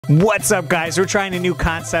What's up, guys? We're trying a new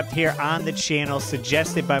concept here on the channel,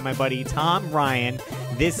 suggested by my buddy Tom Ryan.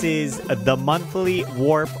 This is the monthly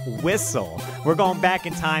Warp Whistle. We're going back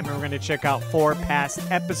in time and we're going to check out 4 past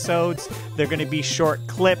episodes. They're going to be short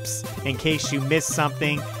clips in case you missed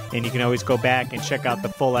something, and you can always go back and check out the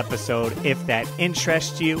full episode if that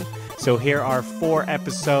interests you. So here are 4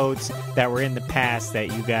 episodes that were in the past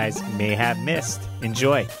that you guys may have missed.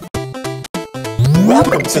 Enjoy.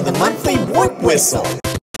 Welcome to the monthly Warp Whistle.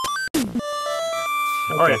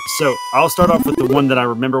 All right, so I'll start off with the one that I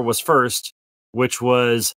remember was first, which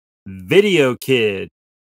was Video Kid.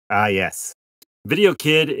 Ah, yes. Video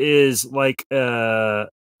Kid is like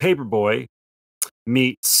Paperboy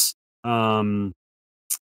meets 80s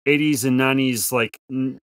and 90s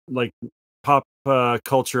like pop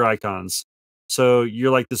culture icons. So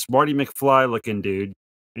you're like this Marty McFly looking dude,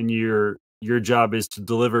 and your job is to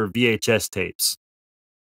deliver VHS tapes.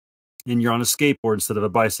 And you're on a skateboard instead of a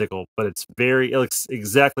bicycle, but it looks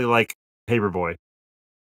exactly like Paperboy.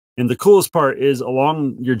 And the coolest part is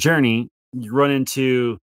along your journey, you run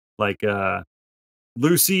into like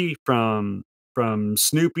Lucy from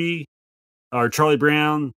Snoopy or Charlie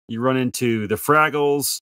Brown. You run into the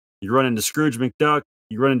Fraggles. You run into Scrooge McDuck.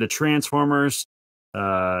 You run into Transformers,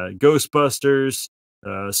 Ghostbusters,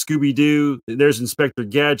 Scooby Doo. There's Inspector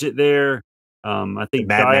Gadget there. I think the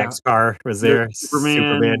Mad Max car was there.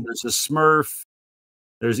 Superman. There's a Smurf.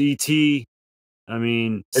 There's E.T. I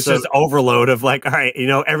mean, it's just overload of like, all right,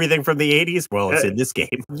 everything from the 80s. Well, it's in this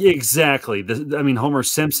game. Yeah, exactly. I mean, Homer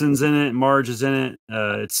Simpson's in it. Marge is in it.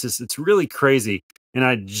 It's really crazy. And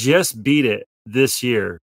I just beat it this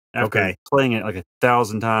year after playing it like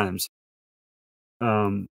 1,000 times.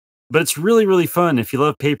 But it's really, really fun. If you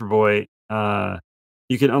love Paperboy,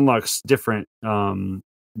 you can unlock different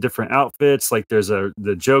outfits. Like there's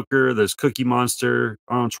the Joker, there's Cookie Monster,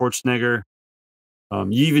 Arnold Schwarzenegger.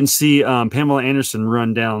 You even see Pamela Anderson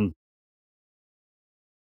run down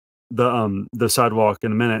the sidewalk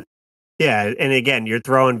in a minute. Yeah, and again, you're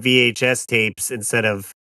throwing VHS tapes instead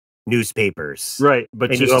of newspapers, right?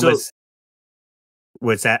 But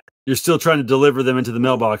what's that? You're still trying to deliver them into the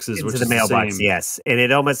mailboxes, which is the mailbox. Yes, and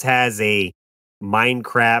it almost has a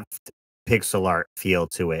Minecraft pixel art feel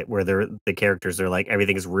to it, where the characters are like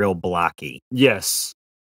everything is real blocky. Yes.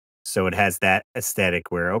 So it has that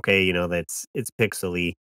aesthetic where it's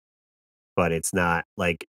pixely, but it's not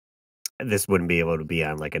like this wouldn't be able to be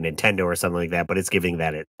on like a Nintendo or something like that, but it's giving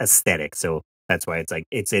that aesthetic. So that's why it's like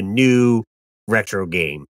it's a new retro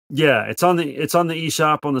game. Yeah, it's on the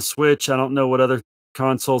eShop on the Switch. I don't know what other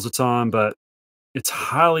consoles it's on, but it's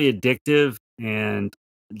highly addictive and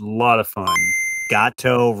a lot of fun.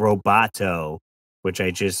 Gato Roboto, which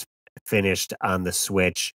I just finished on the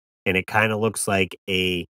Switch, and it kind of looks like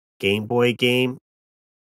a Game Boy game.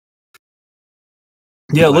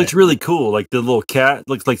 Yeah, it looks really cool. Like the little cat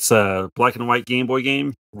looks like it's a black and white Game Boy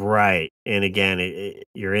game. Right. And again,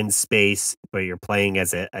 you're in space, but you're playing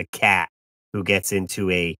as a cat who gets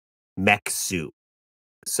into a mech suit.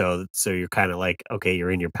 So you're kind of like, okay,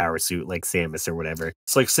 you're in your power suit like Samus or whatever.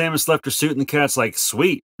 It's like Samus left her suit and the cat's like,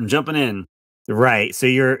 sweet, I'm jumping in. Right. So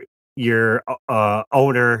your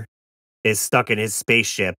owner is stuck in his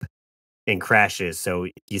spaceship and crashes. So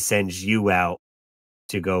he sends you out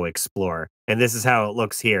to go explore. And this is how it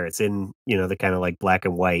looks here. It's in, the kind of like black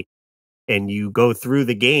and white. And you go through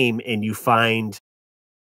the game and you find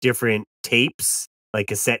different tapes, like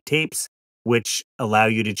cassette tapes, which allow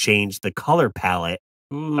you to change the color palette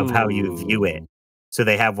of how you view it. So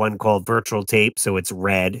they have one called virtual tape. So it's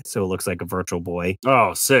red. So it looks like a virtual boy.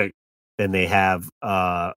 Oh, sick. Then they have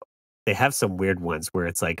some weird ones where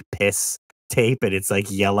it's like piss tape and it's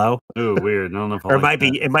like yellow. Oh, weird. I don't know if or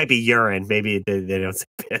it might be urine. Maybe they don't say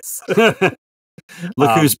piss.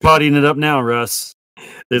 Look who's pottying it up now, Russ.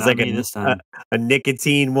 There's like a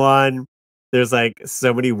nicotine one. There's like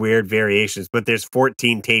so many weird variations, but there's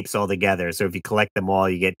 14 tapes altogether. So if you collect them all,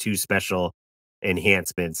 you get 2 special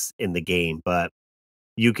enhancements in the game. But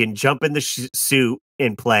you can jump in the suit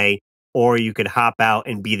and play, or you could hop out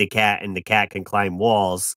and be the cat, and the cat can climb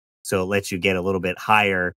walls. So it lets you get a little bit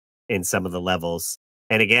higher in some of the levels.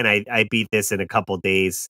 And again, I beat this in a couple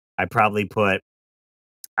days. I probably put,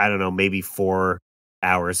 I don't know, maybe 4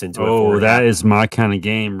 hours into it. Oh, that is my kind of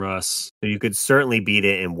game, Russ. So you could certainly beat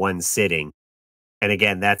it in one sitting. And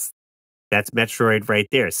again, that's Metroid right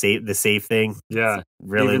there. The save thing. Yeah.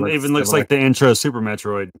 Really even looks like the intro Super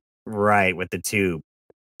Metroid. Right, with the tube.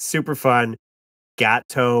 Super fun.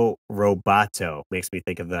 Gato Roboto. Makes me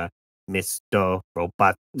think of the Mr.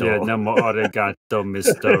 Roboto. Yeah, no more arigato,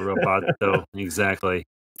 Mr. Roboto. Exactly.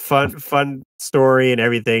 fun story and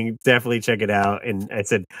everything. Definitely check it out. And I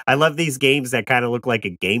said, I love these games that kind of look like a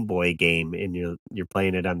Game Boy game, and you're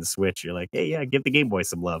playing it on the Switch. You're like, hey, yeah, give the Game Boy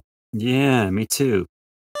some love. Yeah, me too.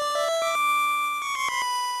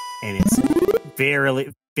 And it's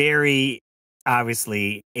very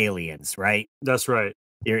obviously aliens, right? That's right.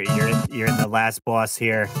 You're in the last boss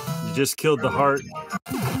here. You just killed the heart.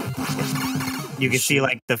 You can see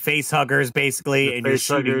like the face huggers basically, and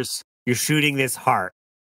you're shooting this heart.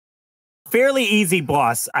 Fairly easy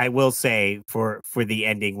boss, I will say, for the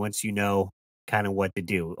ending once you know kind of what to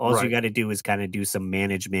do. All you got to do is kind of do some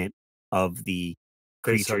management of the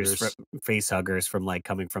creatures, face huggers from like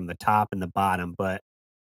coming from the top and the bottom. But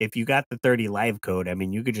if you got the 30 live code, I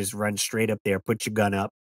mean, you could just run straight up there, put your gun up,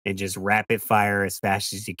 and just rapid fire as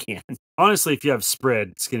fast as you can. Honestly, if you have spread,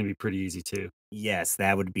 it's going to be pretty easy too. Yes,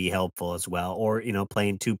 that would be helpful as well. Or,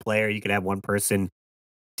 playing 2-player, you could have one person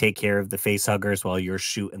take care of the face huggers while you're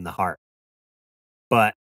shooting the heart.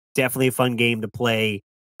 But definitely a fun game to play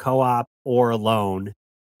co-op or alone.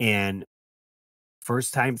 And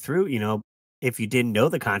first time through, if you didn't know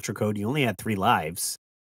the Contra code, you only had 3 lives.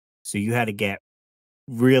 So you had to get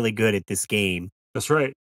really good at this game. That's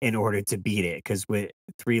right. In order to beat it. Because with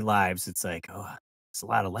 3 lives, it's like, oh, it's a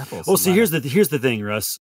lot of levels. Well, see, here's the thing,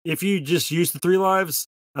 Russ. If you just use the 3 lives,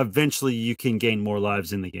 eventually you can gain more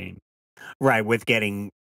lives in the game. Right, with getting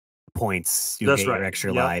points, you get your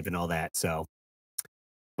extra life and all that. So,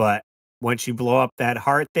 but once you blow up that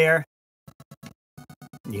heart there,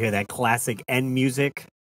 you hear that classic end music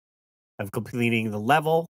of completing the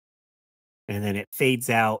level, and then it fades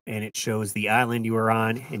out and it shows the island you were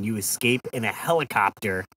on, and you escape in a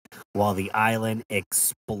helicopter while the island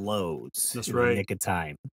explodes. That's in right. the nick of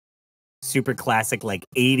time. Super classic, like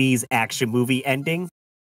 80s action movie ending.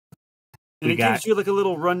 And it gives you like a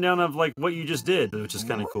little rundown of like what you just did, which is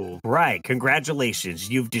kind of cool. Right. Congratulations.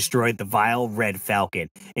 You've destroyed the vile Red Falcon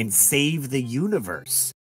and saved the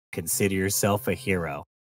universe. Consider yourself a hero.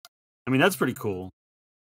 I mean, that's pretty cool.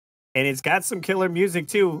 And it's got some killer music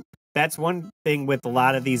too. That's one thing with a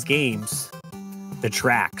lot of these games. The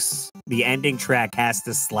tracks. The ending track has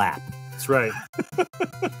to slap. That's right.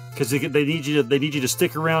 Because they need you to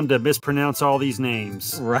stick around to mispronounce all these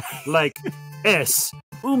names. Right. Like S.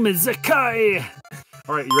 Umizakai.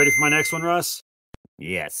 All right, you ready for my next one, Russ?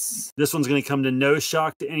 Yes. This one's going to come to no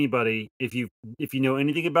shock to anybody. If you know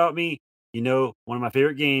anything about me, you know one of my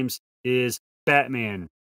favorite games is Batman.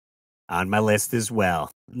 On my list as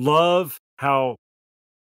well. Love how,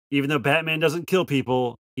 even though Batman doesn't kill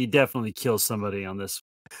people, he definitely kills somebody on this.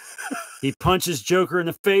 He punches Joker in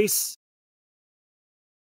the face.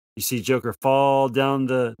 You see Joker fall down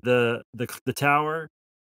the tower,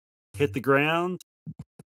 hit the ground.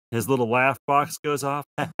 His little laugh box goes off.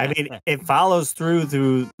 I mean, it follows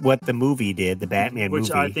through what the movie did, the Batman movie.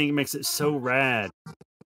 Which I think makes it so rad.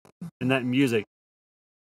 And that music.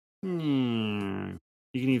 You can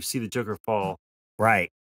even see the Joker fall. Right.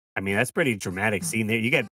 I mean, that's pretty dramatic scene there. You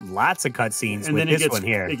get lots of cutscenes with this one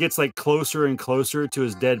here. It gets like closer and closer to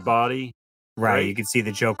his dead body. Right. You can see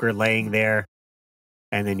the Joker laying there.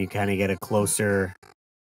 And then you kind of get a closer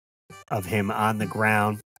of him on the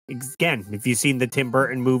ground. Again, if you've seen the Tim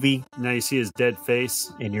Burton movie. Now you see his dead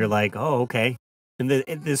face. And you're like, oh, okay. And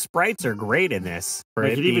the sprites are great in this.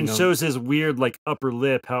 Like it even shows his weird like upper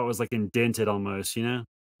lip, how it was like indented almost, you know?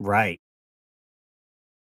 Right.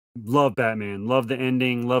 Love Batman. Love the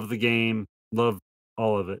ending. Love the game. Love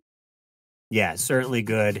all of it. Yeah, certainly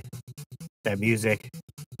good. That music.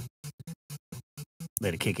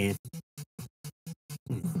 Let it kick in.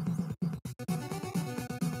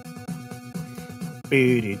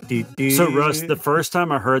 So, Russ, the first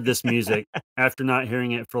time I heard this music, after not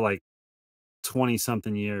hearing it for like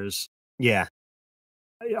 20-something years, yeah,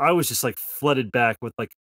 I was just like flooded back with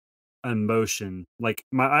like emotion. Like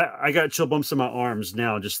I got chill bumps in my arms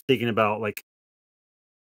now just thinking about like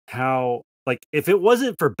how, like, if it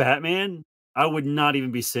wasn't for Batman, I would not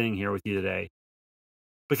even be sitting here with you today.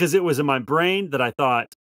 Because it was in my brain that I thought,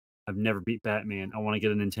 I've never beat Batman. I want to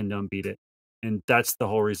get a Nintendo and beat it. And that's the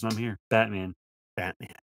whole reason I'm here. Batman.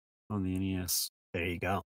 On the NES. There you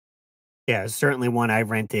go. Yeah, it's certainly one I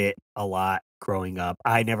rented a lot growing up.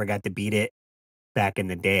 I never got to beat it back in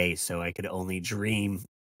the day, so I could only dream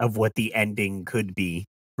of what the ending could be.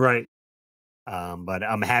 Right. But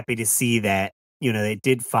I'm happy to see that, they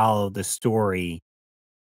did follow the story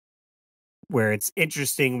where it's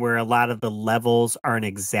interesting where a lot of the levels aren't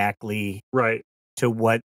exactly right to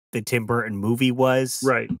what the Tim Burton movie was.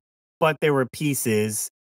 Right. But there were pieces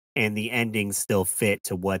and the ending still fit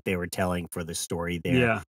to what they were telling for the story there.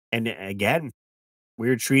 Yeah. And again, we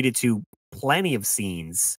were treated to plenty of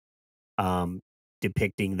scenes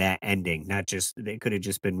depicting that ending. Not just it could have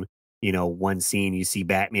just been, one scene you see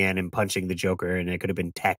Batman and punching the Joker, and it could have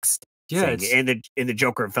been text Yeah, saying, it's and the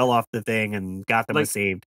Joker fell off the thing and Gotham was like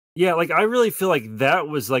saved. yeah, like, I really feel like that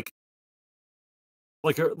was, like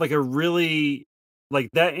a really like,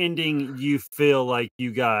 that ending, you feel like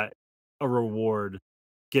you got a reward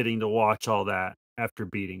getting to watch all that after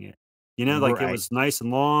beating it. Like, it Right. was nice and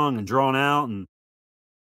long and drawn out, and,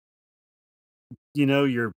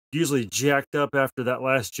 you're usually jacked up after that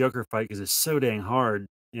last Joker fight because it's so dang hard,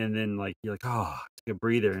 and then, like, you're like, "Oh, take a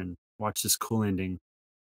breather and watch this cool ending."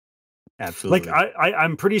 Like, Absolutely.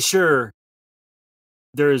 I'm pretty sure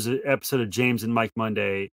there is an episode of James and Mike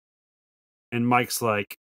Monday, and Mike's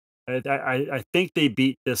like, I think they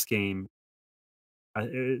beat this game.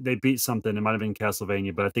 They beat something. It might have been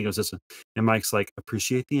Castlevania, but I think it was this one. And Mike's like,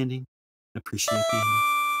 appreciate the ending. Appreciate the ending.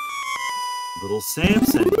 Little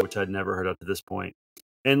Samson, which I'd never heard up to this point.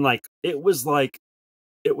 And it was like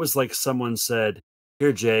someone said,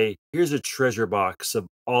 "Here, Jay, here's a treasure box of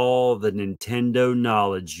all the Nintendo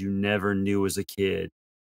knowledge you never knew as a kid.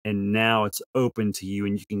 And now it's open to you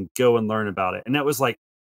and you can go and learn about it." And that was like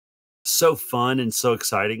so fun and so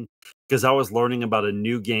exciting because I was learning about a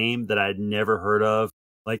new game that I'd never heard of,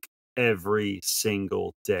 like, every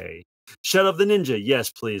single day. Shadow of the Ninja,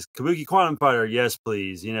 yes, please. Kabuki Quantum Fighter, yes,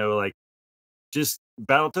 please. Like, just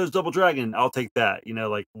Battletoads Double Dragon, I'll take that.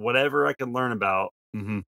 Like, whatever I can learn about.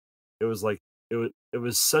 Hmm. It was like it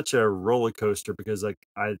was such a roller coaster because, like,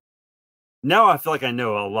 now I feel like I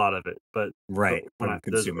know a lot of it, but Right. when From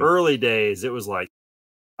those consuming. early days, it was like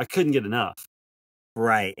I couldn't get enough.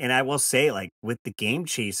 Right. And I will say, like, with the Game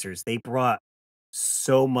Chasers, they brought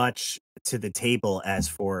so much to the table as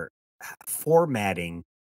for formatting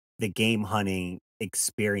the game hunting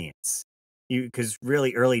experience. Because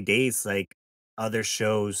really early days, like other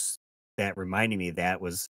shows that reminded me of that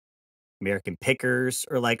was American Pickers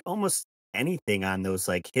or like almost anything on those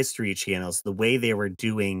like history channels, the way they were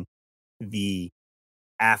doing the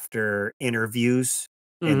after interviews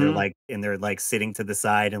Mhm. and they're like sitting to the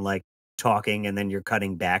side and like talking and then you're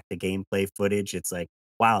cutting back the gameplay footage. It's like,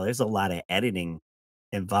 wow, there's a lot of editing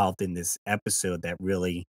involved in this episode that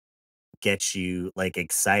really gets you like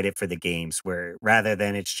excited for the games where rather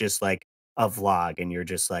than it's just like a vlog and you're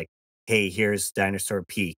just like, hey, here's Dinosaur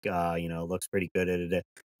Peak, looks pretty good at it.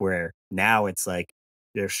 Where now it's like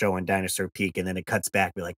they're showing Dinosaur Peak and then it cuts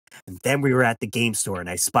back, be like, and then we were at the game store and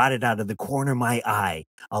I spotted out of the corner of my eye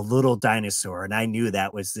a little dinosaur and I knew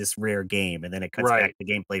that was this rare game. And then it cuts back Right. to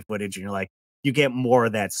gameplay footage and you're like, you get more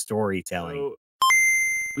of that storytelling. So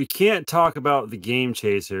we can't talk about the Game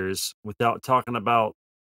Chasers without talking about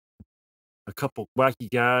a couple wacky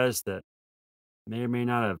guys that may or may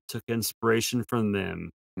not have took inspiration from them.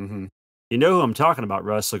 Hmm. You know who I'm talking about,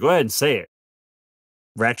 Russ, so go ahead and say it.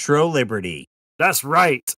 Retro Liberty. That's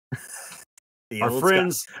right. The Our old Scott.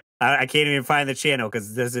 friends I can't even find the channel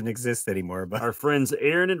because it doesn't exist anymore. But our friends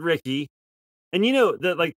Aaron and Ricky. And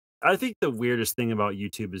that, like, I think the weirdest thing about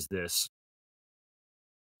YouTube is this.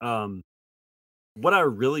 Um, what I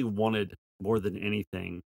really wanted more than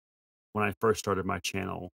anything when I first started my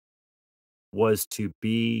channel was to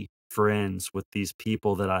be friends with these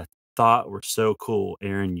people that I thought were so cool.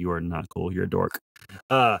 Aaron, you are not cool. You're a dork.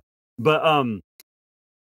 Uh, but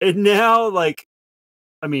and now, like,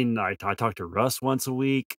 I mean, I talk to Russ once a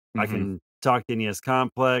week. I hmm. can talk to NES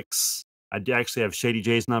Complex. Actually have Shady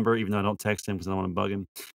J's number, even though I don't text him because I don't want to bug him.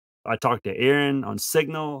 I talked to Aaron on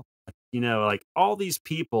Signal. Like, all these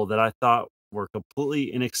people that I thought were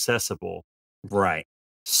completely inaccessible. Right.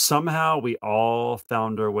 Somehow we all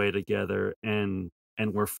found our way together, and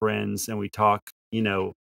we're friends and we talk,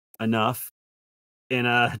 enough. And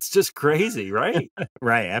it's just crazy, right?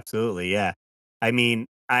 Right. Absolutely. Yeah. I mean,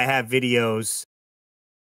 I have videos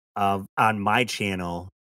of on my channel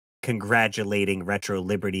congratulating Retro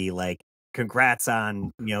Liberty, like congrats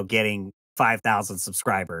on getting 5,000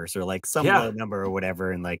 subscribers or like some Yeah, low number or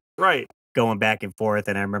whatever, and like right. going back and forth.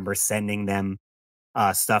 And I remember sending them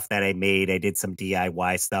stuff that I made. I did some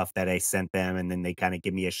DIY stuff that I sent them, and then they kind of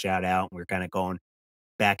give me a shout out. And we're kind of going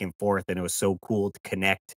back and forth, and it was so cool to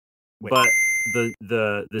connect with. But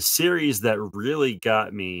the series that really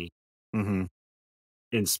got me Hmm.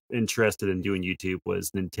 interested in doing YouTube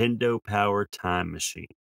was Nintendo Power Time Machine.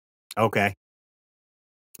 Okay.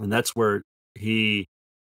 And that's where he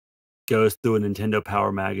goes through a Nintendo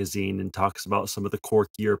Power magazine and talks about some of the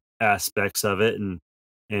quirkier aspects of it and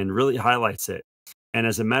really highlights it. And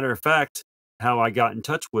as a matter of fact, how I got in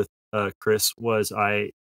touch with Chris was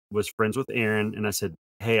I was friends with Aaron and I said,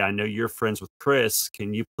 "Hey, I know you're friends with Chris.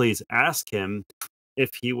 Can you please ask him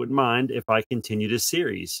if he would mind if I continued a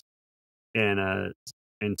series?"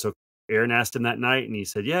 And so Aaron asked him that night, and he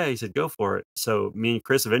said, "Yeah." He said, "Go for it." So me and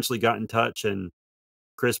Chris eventually got in touch, and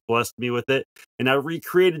Chris blessed me with it, and I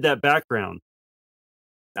recreated that background.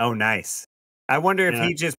 Oh, nice. I wonder if And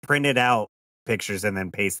he just printed out pictures and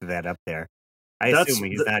then pasted that up there. I that's assume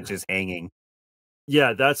he's the not just hanging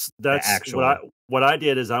yeah, the that's actual what I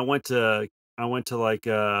did is I went to like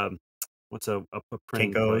what's a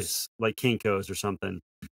printing Kinkos. place like Kinko's or something,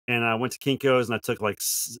 and I went to Kinko's and I took like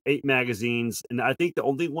 8 magazines, and I think the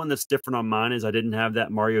only one that's different on mine is I didn't have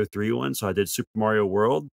that Mario 3 one, so I did Super Mario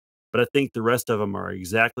World, but I think the rest of them are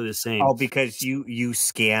exactly the same. Oh, because you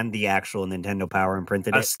scanned the actual Nintendo Power and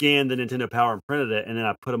printed I it? scanned the Nintendo Power and printed it, and then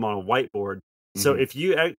I put them on a whiteboard. So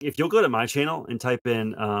Mhm. if you'll go to my channel and type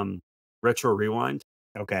in retro rewind,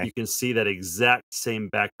 Okay. you can see that exact same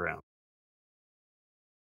background.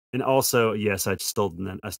 And also, yes, I stole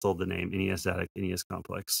the name NES Addict, NES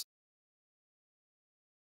Complex.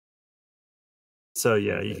 So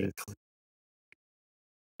yeah, There you it can. is.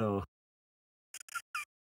 Oh,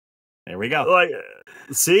 There we go. like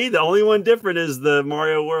see, the only one different is the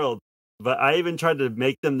Mario World. But I even tried to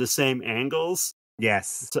make them the same angles.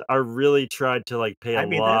 Yes. So I really tried to like pay a I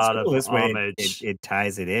mean, that's lot cool. of This way homage. it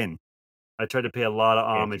ties it in. I tried to pay a lot of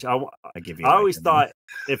Here, homage. I'll give you I like always a little.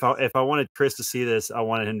 thought if I wanted Chris to see this, I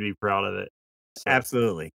wanted him to be proud of it. So,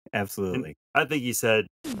 Absolutely. and Absolutely. I think he said,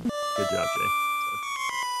 "Good job, Jay."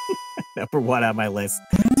 Number one on my list,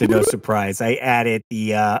 to no surprise. I added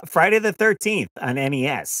the Friday the 13th on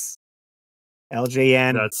NES.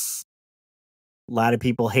 LJN. That's A lot of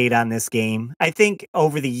people hate on this game. I think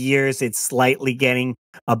over the years, it's slightly getting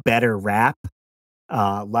a better rap.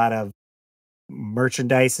 A lot of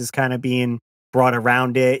merchandise is kind of being brought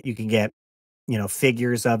around it. You can get,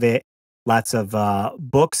 figures of it. Lots of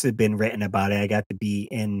books have been written about it. I got to be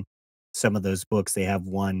in some of those books. They have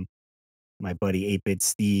one. My buddy 8-Bit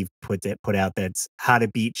Steve put out that's How to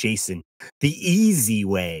Beat Jason the Easy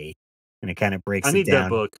Way, and it kind of I breaks it need that down.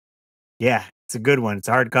 book. Yeah, it's a good one. It's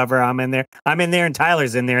a hardcover. I'm in there, and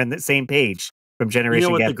Tyler's in there on the same page from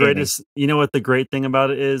Generation Gap Gaming. You know what the great thing about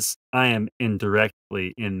it is? I am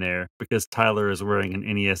indirectly in there because Tyler is wearing an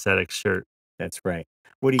NES Addict shirt. That's right.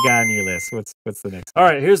 What do you got on your list? What's the next All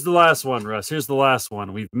one? right, here's the last one, Russ. Here's the last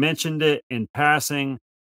one. We've mentioned it in passing.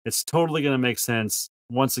 It's totally going to make sense.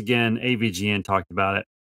 Once again, AVGN talked about it.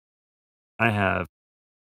 I have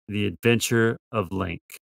The Adventure of Link.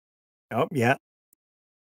 Oh, yeah.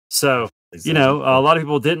 So, Such a a good- lot of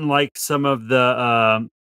people didn't like some of the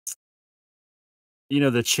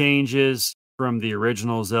changes from the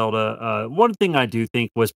original Zelda. One thing I do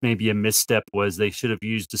think was maybe a misstep was they should have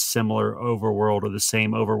used a similar overworld or the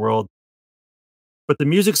same overworld. But the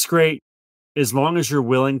music's great as long as you're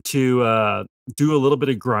willing to do a little bit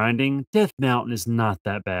of grinding. Death Mountain is not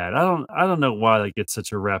that bad. I don't know why they get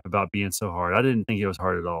such a rap about being so hard. I didn't think it was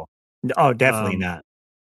hard at all. Oh, definitely Um, not.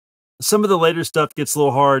 some of the later stuff gets a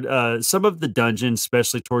little hard. Some of the dungeons,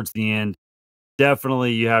 especially towards the end,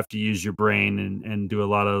 definitely you have to use your brain and do a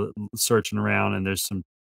lot of searching around, and there's some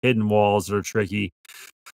hidden walls that are tricky.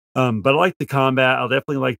 But I like the combat. I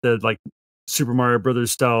definitely like the Super Mario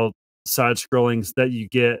Brothers style side scrollings that you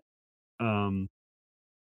get. Um,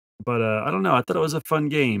 but I don't know. I thought it was a fun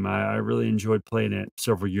game. I really enjoyed playing it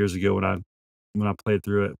several years ago when I played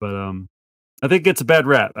through it. But I think it's a bad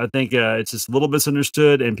rap. I think it's just a little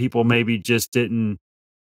misunderstood, and people maybe just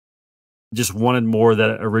wanted more of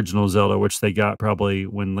that original Zelda, which they got probably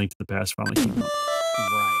when Link to the Past finally came out.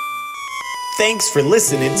 Right. Thanks for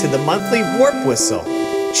listening to the monthly Warp Whistle.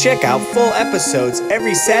 Check out full episodes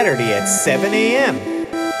every Saturday at 7 a.m.